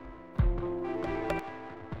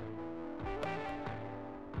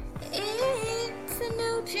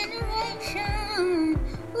generation,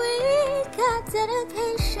 we got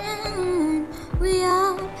dedication. We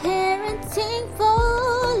are parenting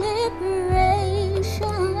for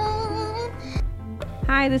liberation.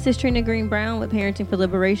 Hi, this is Trina Green Brown with Parenting for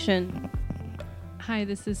Liberation. Hi,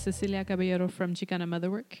 this is Cecilia Caballero from Chicana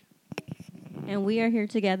Motherwork. And we are here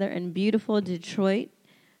together in beautiful Detroit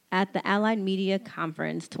at the Allied Media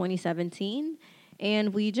Conference 2017.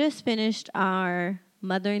 And we just finished our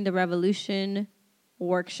Mothering the Revolution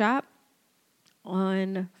workshop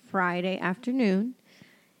on Friday afternoon.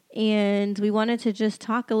 And we wanted to just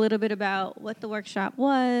talk a little bit about what the workshop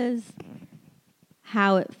was,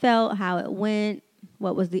 how it felt, how it went,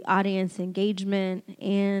 what was the audience engagement,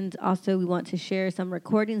 and also we want to share some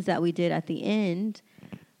recordings that we did at the end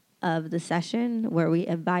of the session where we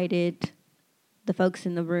invited the folks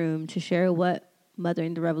in the room to share what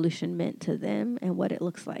Mothering the Revolution meant to them and what it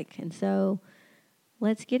looks like. And so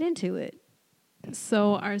let's get into it.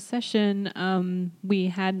 So our session, we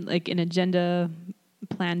had like an agenda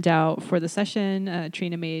planned out for the session.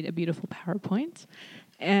 Trina made a beautiful PowerPoint.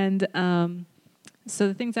 And so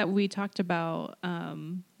the things that we talked about,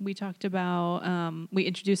 we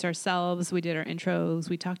introduced ourselves, we did our intros,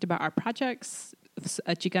 we talked about our projects,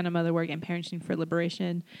 Chicana Motherwork and Parenting for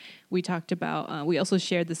Liberation. We talked about, we also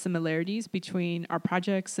shared the similarities between our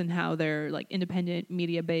projects and how they're like independent,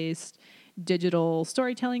 media-based, digital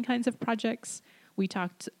storytelling kinds of projects. We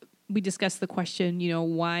discussed the question,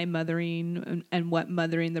 why mothering and what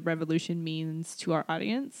Mothering the Revolution means to our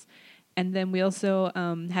audience. And then we also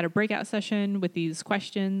had a breakout session with these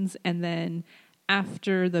questions. And then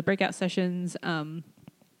after the breakout sessions,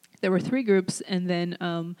 there were 3 groups. And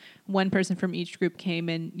then one person from each group came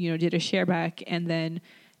and, did a share back. And then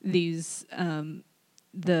these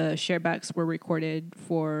the sharebacks were recorded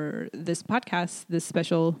for this podcast, this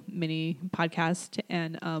special mini podcast.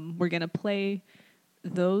 And we're going to play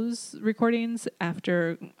those recordings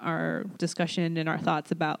after our discussion and our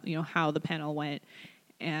thoughts about, how the panel went.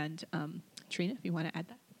 And Trina, if you want to add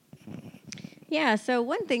that. Yeah, so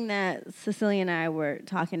one thing that Cecilia and I were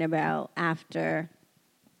talking about after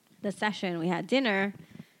the session, we had dinner,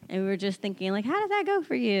 and we were just thinking, like, how did that go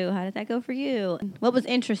for you? How did that go for you? What was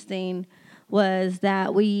interesting was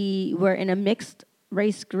that we were in a mixed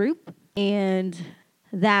race group, and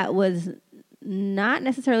that was not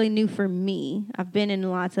necessarily new for me. I've been in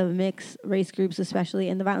lots of mixed race groups, especially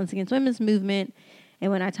in the violence against women's movement.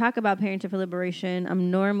 And when I talk about Parenting for Liberation,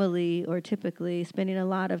 I'm normally or typically spending a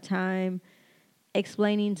lot of time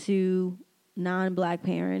explaining to non-Black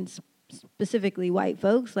parents, specifically white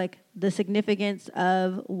folks, like the significance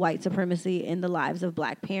of white supremacy in the lives of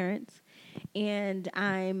Black parents. And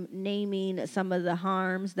I'm naming some of the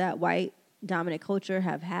harms that white dominant culture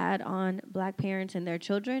have had on Black parents and their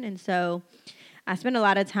children. And so I spend a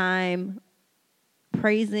lot of time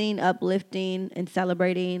praising, uplifting, and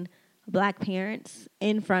celebrating Black parents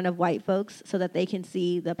in front of white folks so that they can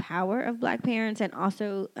see the power of Black parents and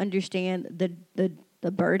also understand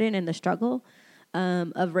the burden and the struggle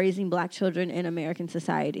of raising Black children in American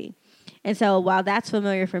society. And so while that's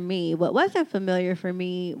familiar for me, what wasn't familiar for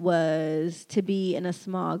me was to be in a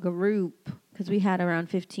small group, because we had around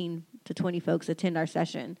 15 to 20 folks attend our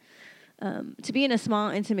session. To be in a small,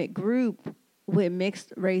 intimate group with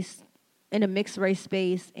in a mixed race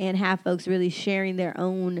space and have folks really sharing their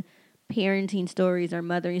own parenting stories or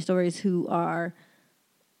mothering stories who are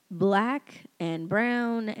Black and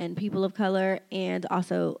brown and people of color and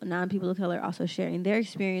also non-people of color also sharing their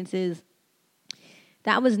experiences.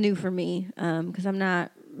 That was new for me because I'm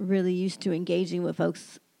not really used to engaging with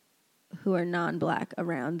folks who are non-Black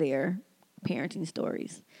around their parenting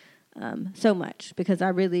stories so much, because I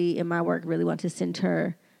really, in my work, really want to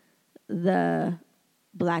center the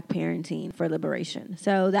Black parenting for liberation.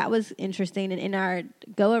 So that was interesting. And in our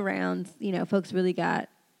go-arounds, folks really got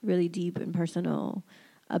really deep and personal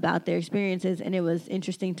about their experiences. And it was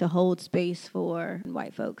interesting to hold space for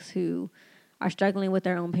white folks who are struggling with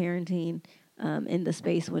their own parenting in the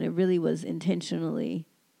space when it really was intentionally,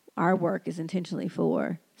 our work is intentionally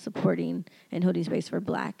for supporting and holding space for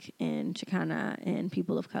Black and Chicana and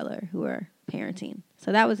people of color who are parenting.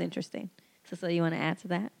 So that was interesting. Cecilia, you want to add to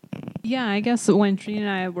that? Yeah, I guess when Trina and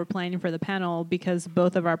I were planning for the panel, because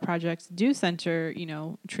both of our projects do center,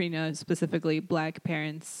 Trina specifically Black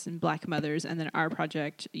parents and Black mothers, and then our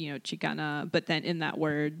project, Chicana, but then in that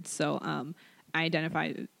word, so I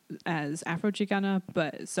identify as Afro-Chicana,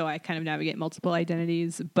 but so I kind of navigate multiple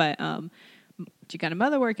identities, but Chicana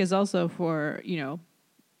Motherwork is also for,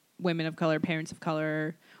 women of color, parents of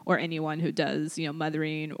color, or anyone who does,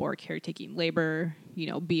 mothering or caretaking labor,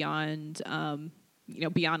 beyond,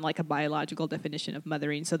 beyond like a biological definition of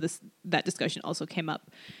mothering. So that discussion also came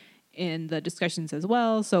up in the discussions as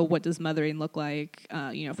well. So what does mothering look like,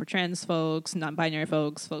 for trans folks, non-binary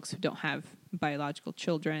folks who don't have biological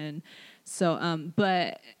children. So,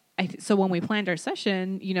 so when we planned our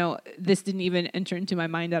session, this didn't even enter into my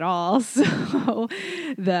mind at all. So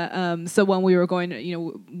so when we were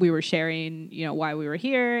going, we were sharing, why we were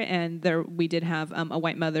here, and we did have a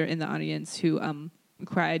white mother in the audience who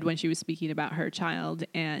cried when she was speaking about her child.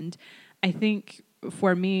 And I think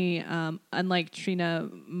for me, unlike Trina,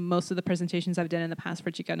 most of the presentations I've done in the past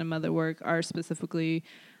for Chicana Mother Work are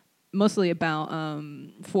mostly about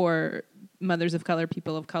for mothers of color,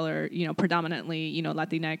 people of color, predominantly,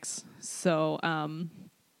 Latinx. So,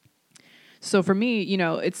 so for me,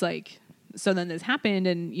 it's like, so then this happened,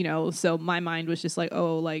 and, so my mind was just like,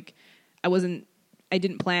 oh, like, I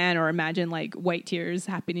didn't plan or imagine like white tears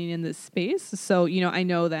happening in this space. So, I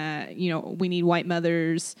know that, we need white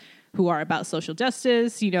mothers who are about social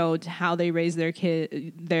justice, how they raise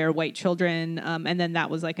their white children. And then that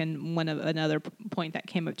was like another point that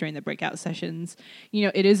came up during the breakout sessions.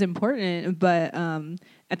 It is important, but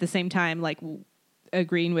at the same time, like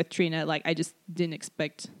agreeing with Trina, like I just didn't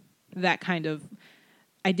expect that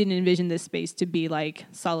I didn't envision this space to be like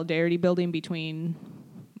solidarity building between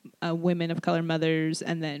women of color mothers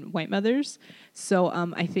and then white mothers. So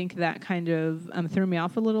I think that kind of threw me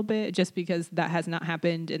off a little bit, just because that has not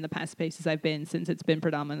happened in the past spaces I've been, since it's been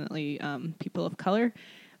predominantly people of color.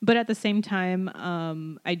 But at the same time,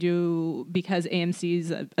 I do, because AMC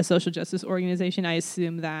is a social justice organization, I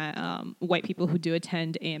assume that white people who do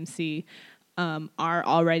attend AMC are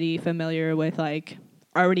already familiar with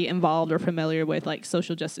already involved or familiar with like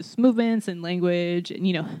social justice movements and language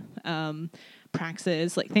and,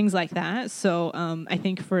 praxis, like things like that. So I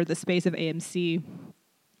think for the space of AMC,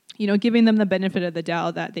 giving them the benefit of the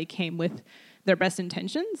doubt that they came with their best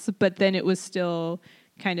intentions, but then it was still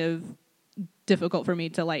kind of difficult for me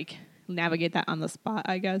to like navigate that on the spot,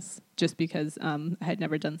 I guess, just because I had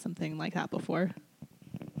never done something like that before.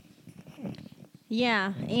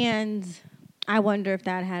 Yeah, and I wonder if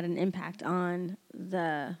that had an impact on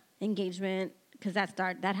the engagement, because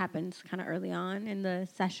that happens kind of early on in the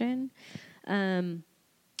session. And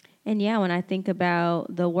yeah, when I think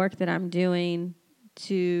about the work that I'm doing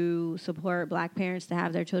to support Black parents to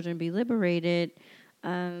have their children be liberated,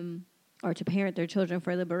 or to parent their children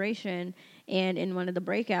for liberation, and in one of the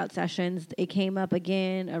breakout sessions, it came up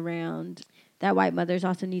again around that white mothers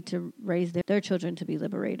also need to raise their children to be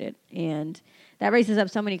liberated. And that raises up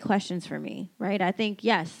so many questions for me, right? I think,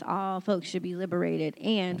 yes, all folks should be liberated.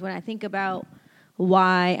 And when I think about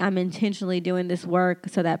why I'm intentionally doing this work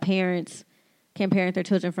so that parents can parent their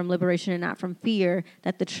children from liberation and not from fear,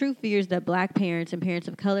 that the true fears that Black parents and parents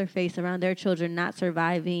of color face around their children not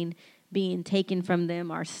surviving, being taken from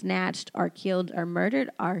them, or snatched, or killed, or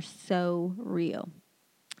murdered are so real.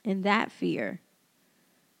 And that fear,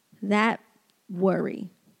 that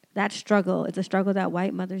worry, that struggle, is a struggle that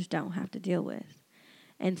white mothers don't have to deal with.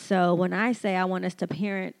 And so when I say I want us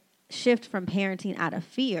to shift from parenting out of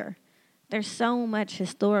fear, there's so much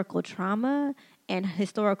historical trauma and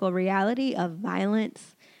historical reality of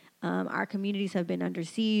violence. Our communities have been under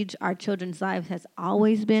siege. Our children's lives has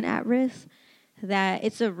always been at risk, that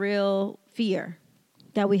it's a real fear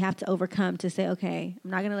that we have to overcome to say, okay,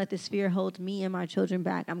 I'm not going to let this fear hold me and my children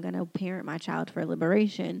back. I'm going to parent my child for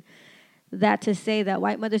liberation. That to say that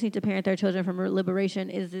white mothers need to parent their children from liberation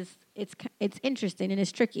it's interesting and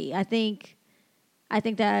it's tricky. I think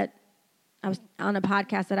that I was on a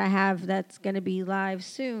podcast that I have that's going to be live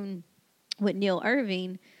soon with Neil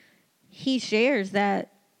Irving. He shares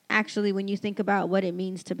that actually when you think about what it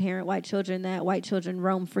means to parent white children, that white children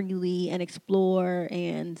roam freely and explore.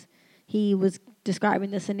 And he was describing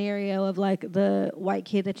the scenario of like the white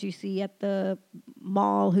kid that you see at the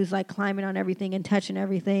mall who's like climbing on everything and touching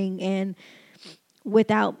everything, and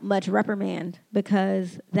without much reprimand,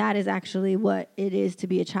 because that is actually what it is to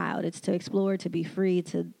be a child. It's to explore, to be free,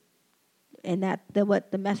 and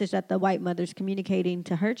what the message that the white mother's communicating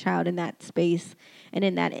to her child in that space and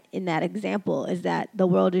in that example is that the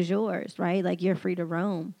world is yours, right? Like you're free to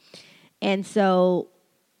roam. And so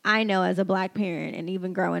I know as a Black parent, and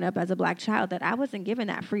even growing up as a Black child, that I wasn't given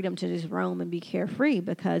that freedom to just roam and be carefree,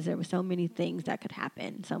 because there were so many things that could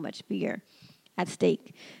happen, so much fear at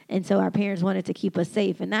stake. And so our parents wanted to keep us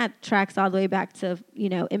safe. And that tracks all the way back to,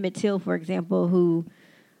 Emmett Till, for example,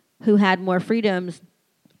 who had more freedoms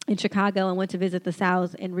in Chicago and went to visit the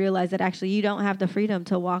South and realized that actually you don't have the freedom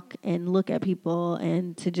to walk and look at people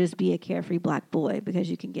and to just be a carefree Black boy, because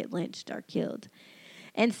you can get lynched or killed.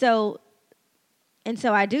 And so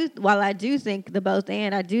while I do think the both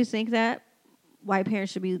and, I do think that white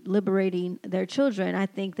parents should be liberating their children, I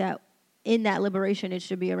think that in that liberation, it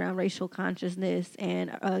should be around racial consciousness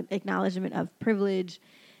and acknowledgement of privilege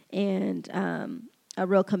and a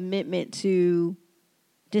real commitment to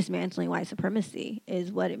dismantling white supremacy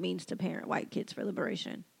is what it means to parent white kids for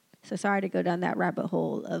liberation. So sorry to go down that rabbit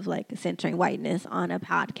hole of like centering whiteness on a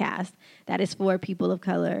podcast that is for people of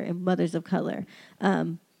color and mothers of color.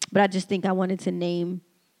 But I just think I wanted to name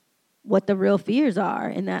what the real fears are,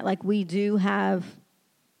 and that like we do have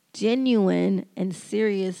genuine and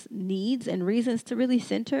serious needs and reasons to really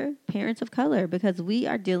center parents of color, because we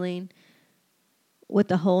are dealing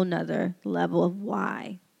with a whole nother level of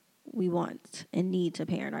why we want and need to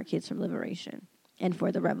parent our kids from liberation and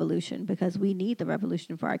for the revolution, because we need the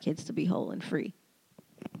revolution for our kids to be whole and free.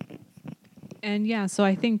 And yeah, so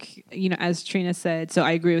I think, as Trina said, so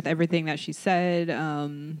I agree with everything that she said.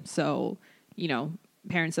 So,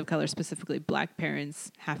 parents of color, specifically Black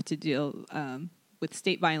parents, have to deal with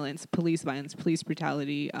state violence, police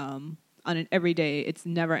brutality on an everyday. It's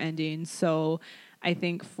never ending. So I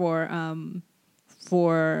think for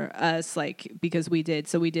us, like, because we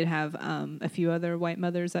did have a few other white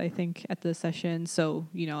mothers, I think, at the session. So,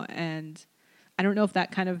 and I don't know if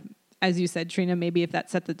that kind of, as you said, Trina, maybe if that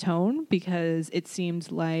set the tone, because it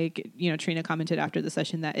seemed like, Trina commented after the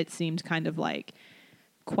session that it seemed kind of like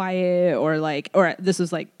quiet, or this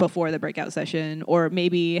was like before the breakout session, or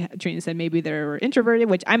maybe Trina said maybe they're introverted,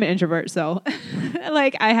 which I'm an introvert, so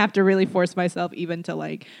like I have to really force myself even to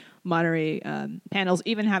like moderate panels.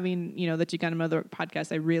 Even having the Chicana Mother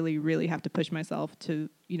podcast, I really, really have to push myself to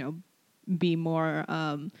be more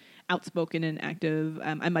outspoken and active.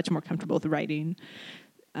 I'm much more comfortable with writing.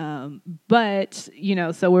 But,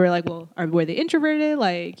 so we were like, well, were they introverted?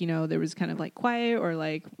 Like, there was kind of like quiet, or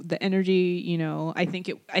like the energy, I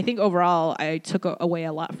think overall I took away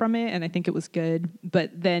a lot from it, and I think it was good.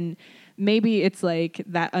 But then maybe it's like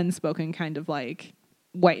that unspoken kind of like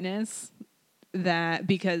whiteness, that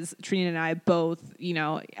because Trina and I both,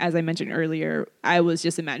 as I mentioned earlier, I was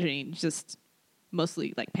just imagining just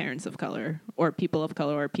mostly like parents of color or people of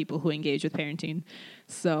color or people who engage with parenting.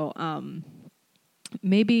 So,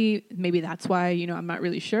 maybe that's why, I'm not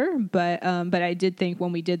really sure, but I did think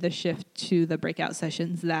when we did the shift to the breakout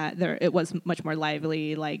sessions that it was much more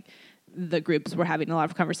lively. Like the groups were having a lot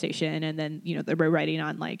of conversation, and then they were writing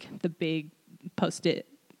on like the big posters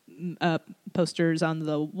on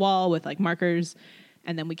the wall with like markers,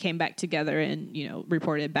 and then we came back together and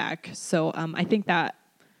reported back. So I think that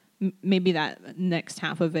maybe that next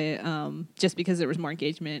half of it, just because there was more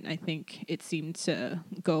engagement, I think it seemed to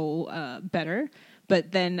go better.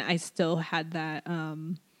 But then I still had that,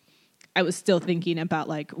 I was still thinking about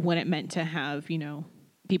like what it meant to have,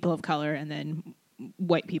 people of color and then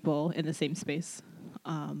white people in the same space.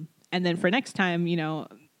 And then for next time,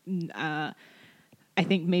 I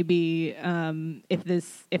think maybe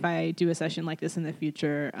if I do a session like this in the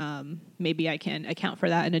future, maybe I can account for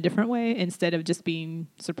that in a different way instead of just being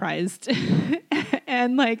surprised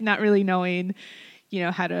and like not really knowing,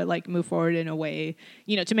 how to like move forward in a way,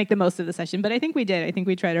 to make the most of the session. But I think we did. I think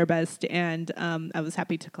we tried our best, and I was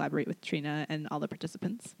happy to collaborate with Trina and all the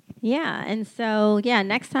participants. Yeah, and so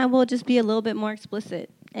next time we'll just be a little bit more explicit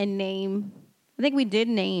and name. I think we did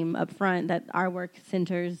name up front that our work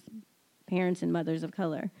centers parents and mothers of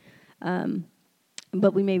color.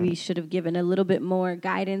 But we maybe should have given a little bit more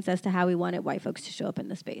guidance as to how we wanted white folks to show up in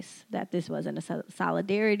the space, that this wasn't a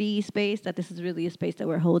solidarity space, that this is really a space that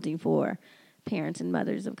we're holding for parents and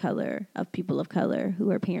mothers of color, of people of color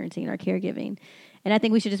who are parenting or caregiving. And I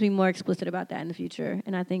think we should just be more explicit about that in the future.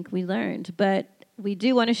 And I think we learned. But we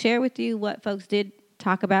do want to share with you what folks did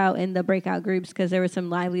talk about in the breakout groups, because there was some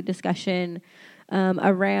lively discussion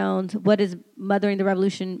around what does Mothering the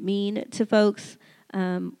Revolution mean to folks?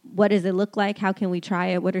 What does it look like? How can we try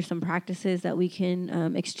it? What are some practices that we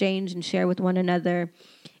can exchange and share with one another?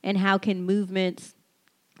 And how can movements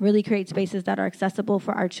really create spaces that are accessible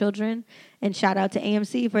for our children? And shout out to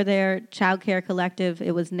AMC for their Child Care Collective.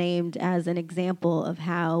 It was named as an example of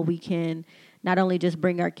how we can not only just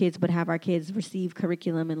bring our kids, but have our kids receive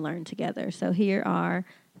curriculum and learn together. So here are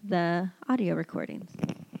the audio recordings.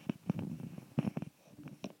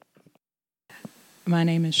 My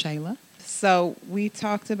name is Shayla. So we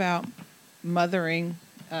talked about mothering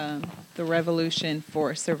the revolution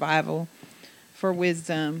for survival, for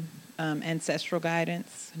wisdom, ancestral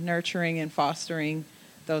guidance, nurturing and fostering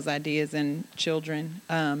those ideas in children,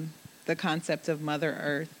 the concept of Mother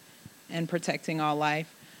Earth and protecting all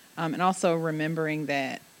life, and also remembering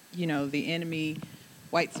that, the enemy,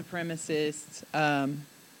 white supremacists,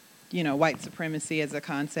 white supremacy as a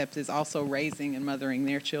concept is also raising and mothering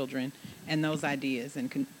their children, and those ideas, and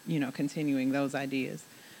continuing those ideas.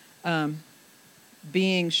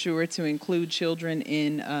 Being sure to include children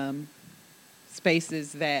in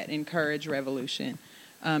spaces that encourage revolution,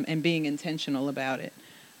 and being intentional about it.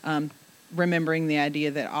 Remembering the idea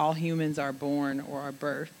that all humans are born or are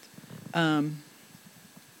birthed.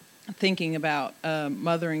 Thinking about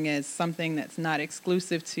mothering as something that's not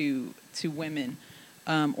exclusive to women,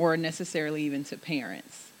 or necessarily even to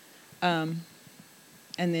parents. And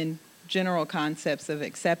then general concepts of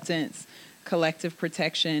acceptance, collective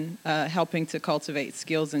protection, helping to cultivate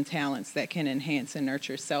skills and talents that can enhance and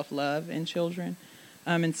nurture self-love in children,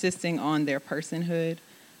 insisting on their personhood,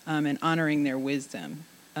 and honoring their wisdom,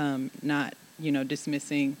 not,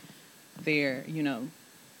 dismissing their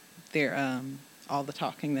all the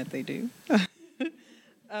talking that they do.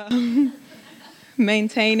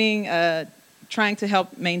 Maintaining, trying to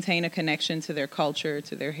help maintain a connection to their culture,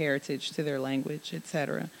 to their heritage, to their language,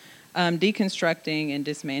 etc. Deconstructing and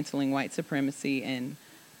dismantling white supremacy and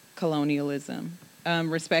colonialism.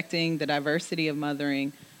 Respecting the diversity of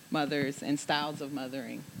mothers, and styles of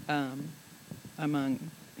mothering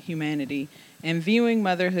among humanity. And viewing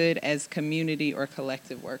motherhood as community or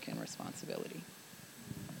collective work and responsibility.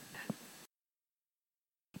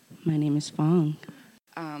 My name is Fong.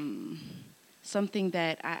 Something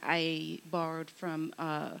that I borrowed from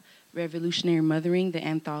Revolutionary Mothering, the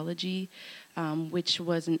anthology, which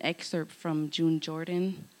was an excerpt from June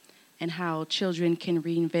Jordan, and how children can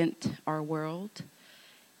reinvent our world,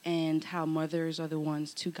 and how mothers are the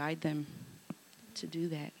ones to guide them to do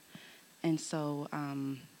that. And so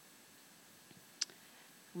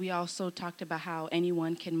we also talked about how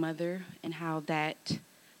anyone can mother, and how that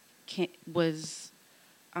was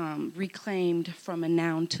reclaimed from a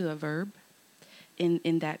noun to a verb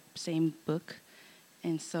in that same book.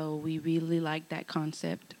 And so we really like that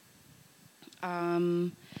concept.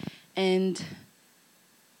 And,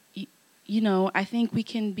 I think we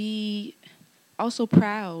can be also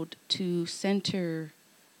proud to center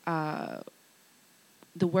the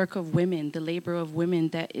work of women, the labor of women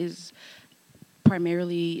that is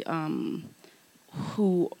primarily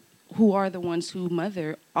who are the ones who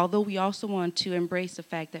mother, although we also want to embrace the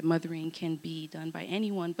fact that mothering can be done by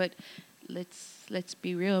anyone, but let's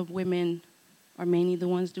be real, women are mainly the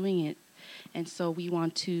ones doing it. And so we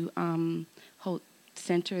want to hold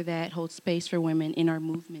space for women in our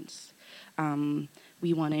movements.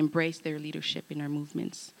 We want to embrace their leadership in our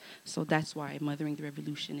movements. So that's why Mothering the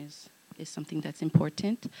Revolution is something that's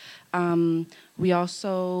important. We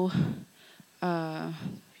also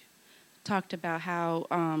talked about how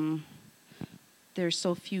there's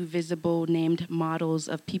so few visible named models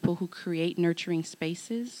of people who create nurturing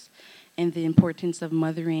spaces, and the importance of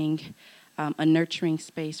mothering a nurturing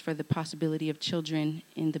space for the possibility of children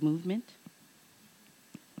in the movement.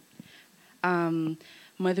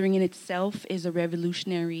 Mothering in itself is a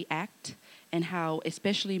revolutionary act, and how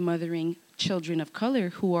especially mothering children of color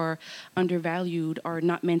who are undervalued are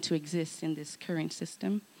not meant to exist in this current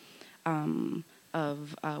system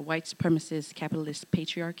of white supremacist capitalist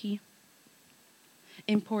patriarchy.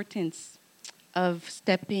 Importance of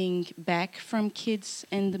stepping back from kids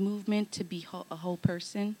and the movement to be a whole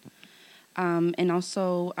person. And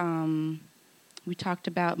also we talked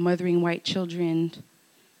about mothering white children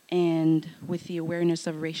and with the awareness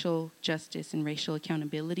of racial justice and racial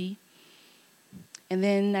accountability. And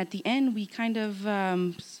then at the end, we kind of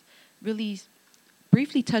really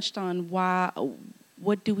briefly touched on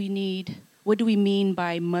what do we mean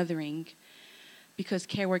by mothering? Because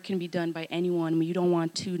care work can be done by anyone. You don't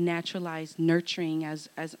want to naturalize nurturing as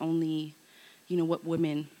only, what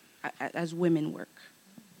women work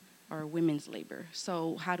or women's labor.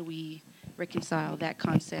 So how do we reconcile that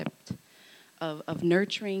concept of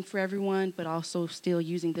nurturing for everyone, but also still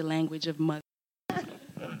using the language of mother?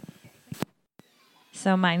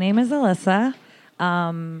 So my name is Alyssa,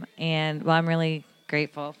 and I'm really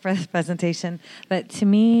grateful for this presentation. But to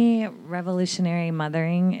me, revolutionary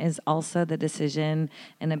mothering is also the decision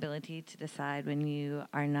and ability to decide when you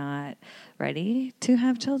are not ready to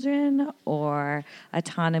have children, or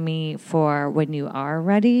autonomy for when you are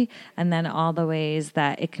ready, and then all the ways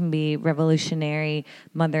that it can be revolutionary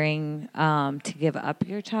mothering to give up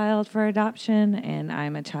your child for adoption. And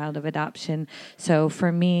I'm a child of adoption. So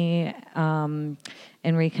for me, in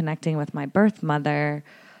reconnecting with my birth mother,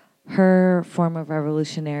 her form of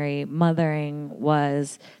revolutionary mothering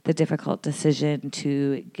was the difficult decision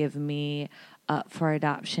to give me up for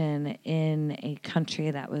adoption in a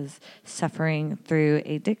country that was suffering through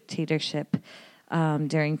a dictatorship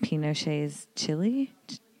during Pinochet's Chile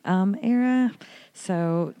era.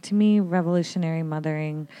 So to me, revolutionary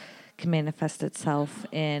mothering can manifest itself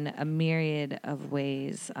in a myriad of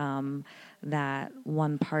ways. That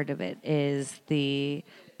one part of it is the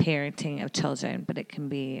parenting of children, but it can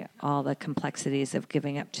be all the complexities of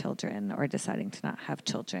giving up children or deciding to not have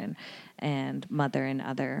children, and mother in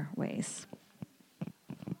other ways.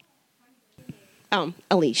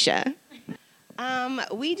 Alicia.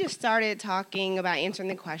 We just started talking about answering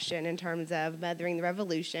the question in terms of mothering the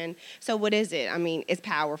revolution. So what is it? I mean, it's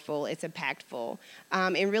powerful, it's impactful,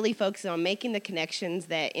 and really focusing on making the connections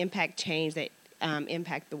that impact change, that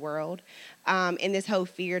impact the world, and this whole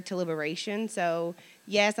fear to liberation. So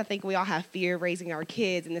yes, I think we all have fear raising our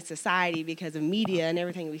kids in this society because of media and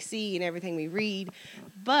everything we see and everything we read.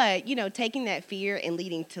 But, taking that fear and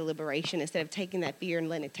leading to liberation instead of taking that fear and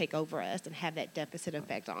letting it take over us and have that deficit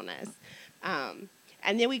effect on us.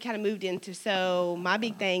 And then we kind of moved into, so my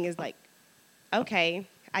big thing is like, okay,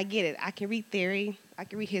 I get it. I can read theory, I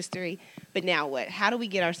can read history, but now what? How do we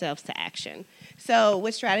get ourselves to action? So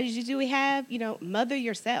what strategies do we have? Mother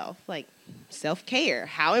yourself, like self-care.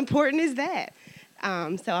 How important is that?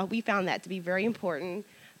 So we found that to be very important.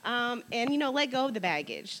 And, let go of the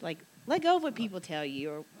baggage. Like, let go of what people tell you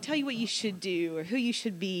or tell you what you should do or who you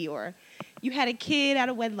should be, or you had a kid out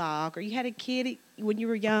of wedlock, or you had a kid when you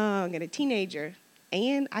were young and a teenager,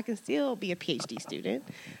 and I can still be a PhD student.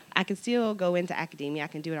 I can still go into academia. I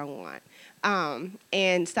can do what I want.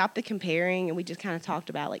 And stop the comparing. And we just kind of talked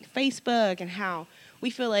about, like, Facebook and how we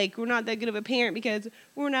feel like we're not that good of a parent because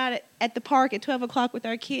we're not at the park at 12 o'clock with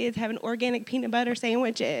our kids having organic peanut butter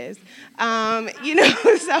sandwiches.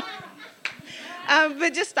 So...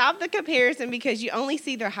 but just stop the comparison because you only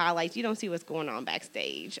see their highlights. You don't see what's going on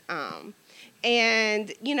backstage.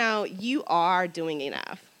 And, you are doing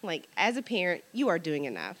enough. Like, as a parent, you are doing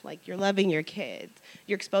enough. Like, you're loving your kids.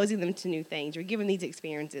 You're exposing them to new things. You're giving these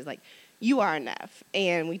experiences. Like, you are enough.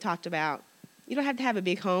 And we talked about you don't have to have a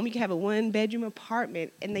big home. You can have a one-bedroom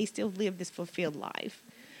apartment, and they still live this fulfilled life.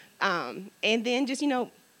 And then just,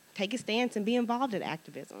 take a stance and be involved in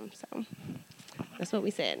activism. So that's what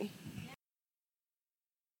we said.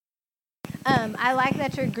 I like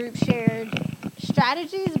that your group shared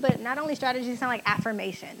strategies, but not only strategies, sound like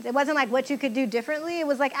affirmations. It wasn't like what you could do differently. It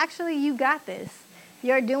was like, actually, you got this.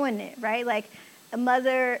 You're doing it, right? Like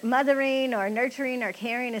mothering or nurturing or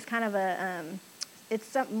caring is kind of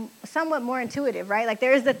it's somewhat more intuitive, right? Like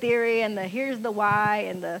there's the theory and here's the why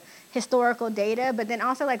and the historical data, but then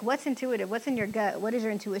also like what's intuitive? What's in your gut? What is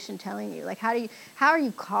your intuition telling you? Like how are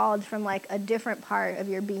you called from like a different part of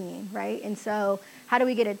your being, right? And so how do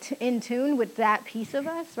we get in tune with that piece of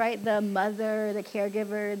us, right? The mother, the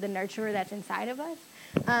caregiver, the nurturer that's inside of us.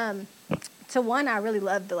 So one, I really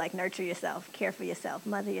love to like nurture yourself, care for yourself,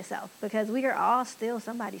 mother yourself, because we are all still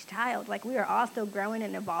somebody's child. Like we are all still growing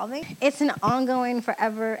and evolving. It's an ongoing,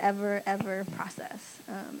 forever, ever process,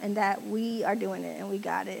 and that we are doing it and we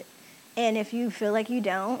got it. And if you feel like you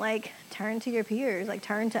don't, like turn to your peers, like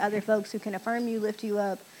turn to other folks who can affirm you, lift you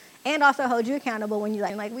up, and also hold you accountable when you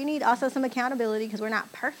like we need also some accountability because we're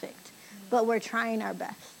not perfect, but we're trying our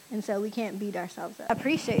best. And so we can't beat ourselves up. I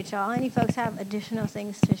appreciate y'all. Any folks have additional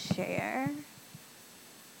things to share?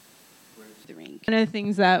 One of the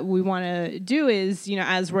things that we want to do is,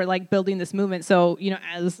 as we're like building this movement, so,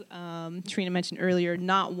 as Trina mentioned earlier,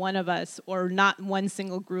 not one of us or not one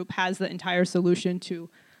single group has the entire solution to,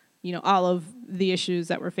 all of the issues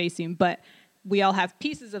that we're facing, but we all have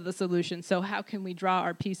pieces of the solution. So how can we draw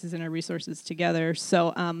our pieces and our resources together?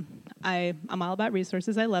 So I'm all about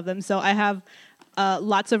resources. I love them. So I have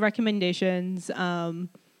lots of recommendations.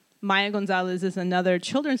 Maya Gonzalez is another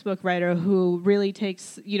children's book writer who really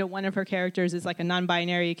takes, one of her characters is like a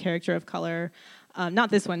non-binary character of color.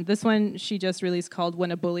 Not this one. This one she just released called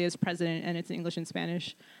When a Bully is President, and it's in English and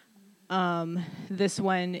Spanish. This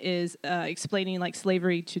one is explaining like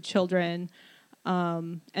slavery to children.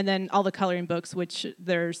 And then all the coloring books, which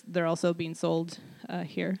they're also being sold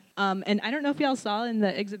here. And I don't know if y'all saw in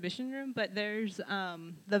the exhibition room, but there's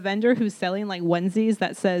the vendor who's selling like onesies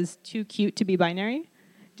that says "too cute to be binary."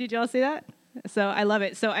 Did y'all see that? So I love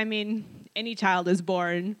it. So I mean, any child is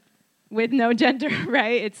born with no gender,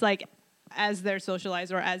 right? It's like as they're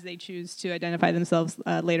socialized or as they choose to identify themselves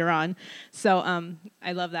later on. So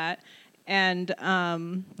I love that. And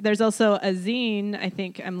there's also a zine, I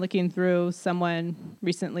think I'm looking through, someone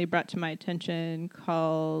recently brought to my attention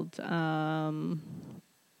called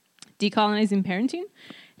Decolonizing Parenting.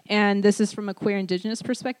 And this is from a queer indigenous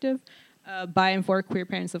perspective by and for queer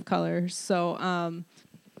parents of color. So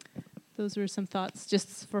those were some thoughts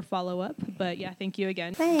just for follow-up. But yeah, thank you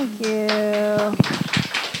again. Thank you.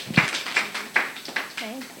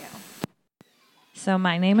 Thank you. So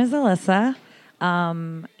my name is Alyssa.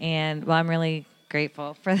 And I'm really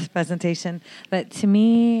grateful for this presentation. But to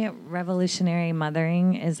me, revolutionary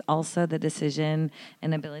mothering is also the decision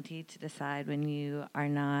and ability to decide when you are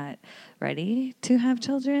not ready to have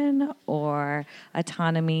children, or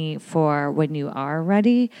autonomy for when you are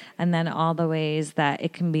ready, and then all the ways that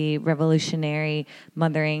it can be revolutionary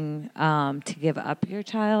mothering to give up your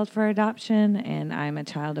child for adoption. And I'm a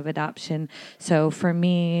child of adoption. So for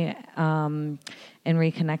me, in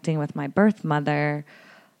reconnecting with my birth mother,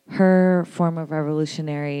 her form of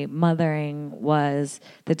revolutionary mothering was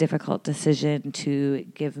the difficult decision to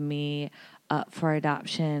give me up for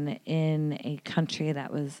adoption in a country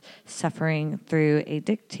that was suffering through a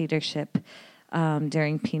dictatorship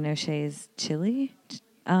during Pinochet's Chile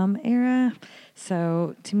era.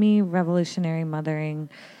 So to me, revolutionary mothering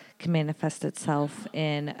can manifest itself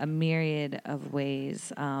in a myriad of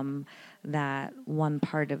ways. That one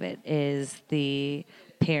part of it is the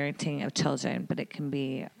parenting of children, but it can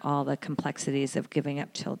be all the complexities of giving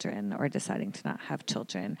up children or deciding to not have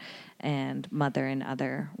children, and mother in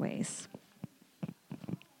other ways.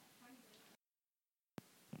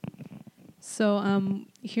 So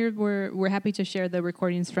here we're happy to share the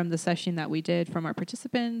recordings from the session that we did from our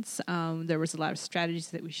participants. There was a lot of strategies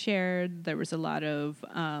that we shared. There was a lot of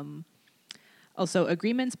also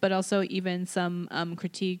agreements, but also even some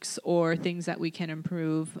critiques or things that we can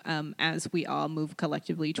improve as we all move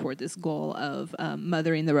collectively toward this goal of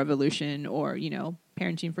mothering the revolution, or,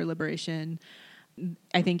 parenting for liberation.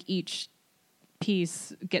 I think each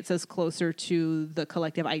piece gets us closer to the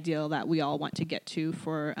collective ideal that we all want to get to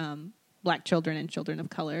for Black children and children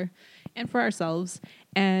of color, and for ourselves.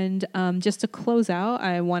 And just to close out,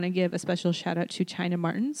 I want to give a special shout out to China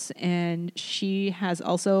Martins. And she has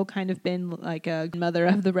also kind of been like a mother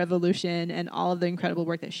of the revolution, and all of the incredible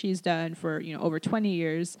work that she's done for, over 20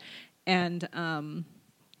 years. And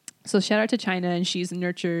so shout out to China, and she's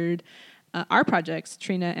nurtured our projects,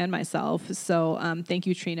 Trina and myself. So thank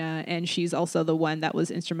you, Trina. And she's also the one that was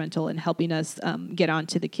instrumental in helping us get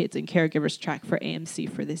onto the Kids and Caregivers track for AMC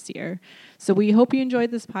for this year. So we hope you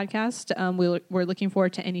enjoyed this podcast. We're looking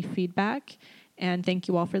forward to any feedback, and thank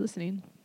you all for listening.